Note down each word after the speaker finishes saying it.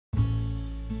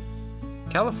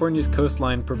California's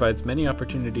coastline provides many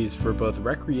opportunities for both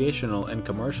recreational and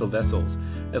commercial vessels,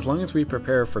 as long as we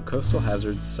prepare for coastal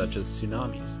hazards such as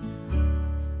tsunamis.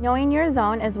 Knowing your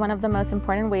zone is one of the most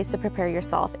important ways to prepare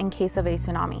yourself in case of a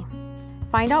tsunami.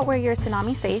 Find out where your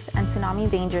tsunami safe and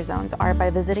tsunami danger zones are by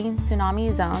visiting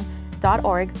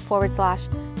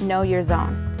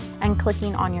tsunamizone.org/know-your-zone and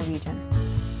clicking on your region.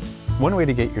 One way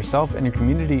to get yourself and your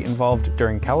community involved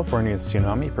during California's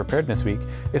Tsunami Preparedness Week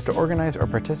is to organize or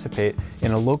participate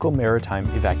in a local maritime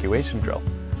evacuation drill.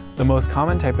 The most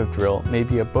common type of drill may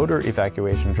be a boater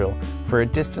evacuation drill for a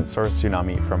distant source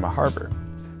tsunami from a harbor.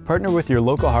 Partner with your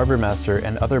local harbor master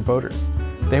and other boaters.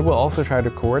 They will also try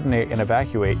to coordinate and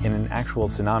evacuate in an actual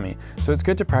tsunami, so it's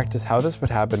good to practice how this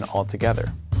would happen all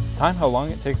together. Time how long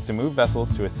it takes to move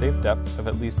vessels to a safe depth of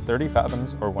at least 30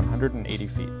 fathoms or 180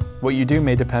 feet. What you do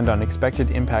may depend on expected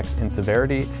impacts in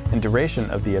severity and duration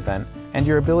of the event and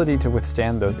your ability to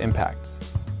withstand those impacts.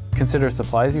 Consider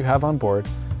supplies you have on board,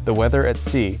 the weather at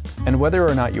sea, and whether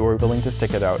or not you are willing to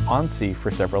stick it out on sea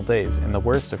for several days in the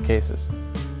worst of cases.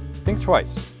 Think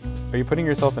twice. Are you putting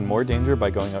yourself in more danger by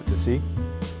going out to sea?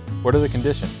 What are the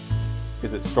conditions?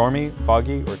 Is it stormy,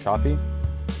 foggy, or choppy?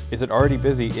 Is it already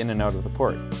busy in and out of the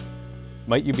port?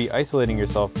 Might you be isolating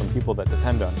yourself from people that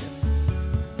depend on you?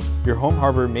 Your home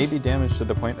harbor may be damaged to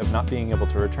the point of not being able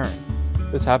to return.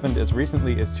 This happened as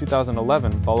recently as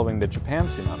 2011 following the Japan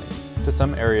tsunami to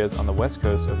some areas on the west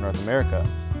coast of North America,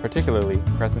 particularly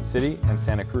Crescent City and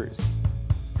Santa Cruz.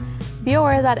 Be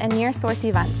aware that in near-source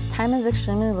events, time is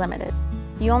extremely limited.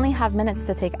 You only have minutes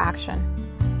to take action.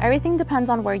 Everything depends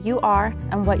on where you are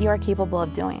and what you are capable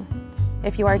of doing.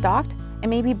 If you are docked, it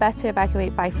may be best to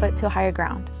evacuate by foot to higher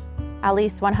ground, at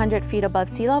least 100 feet above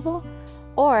sea level,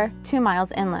 or 2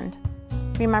 miles inland.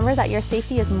 Remember that your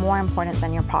safety is more important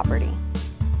than your property.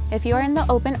 If you are in the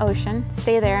open ocean,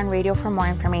 stay there and radio for more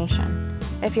information.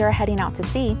 If you are heading out to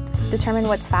sea, determine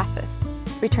what's fastest,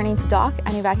 returning to dock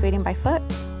and evacuating by foot,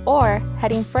 or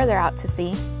heading further out to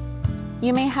sea.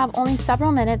 You may have only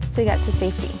several minutes to get to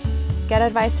safety. Get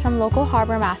advice from local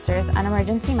harbor masters and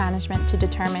emergency management to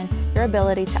determine your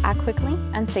ability to act quickly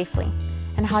and safely,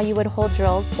 and how you would hold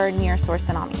drills for near-source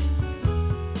tsunamis.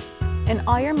 In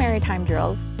all your maritime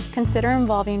drills, consider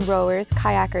involving rowers,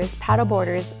 kayakers,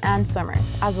 paddleboarders, and swimmers,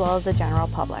 as well as the general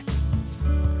public.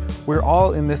 We're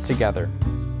all in this together.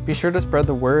 Be sure to spread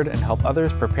the word and help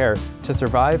others prepare to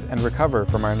survive and recover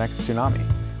from our next tsunami,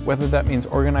 whether that means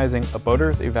organizing a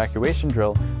boater's evacuation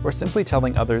drill or simply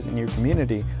telling others in your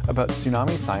community about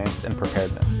tsunami science and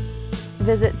preparedness.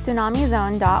 Visit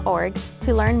tsunamizone.org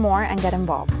to learn more and get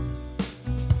involved.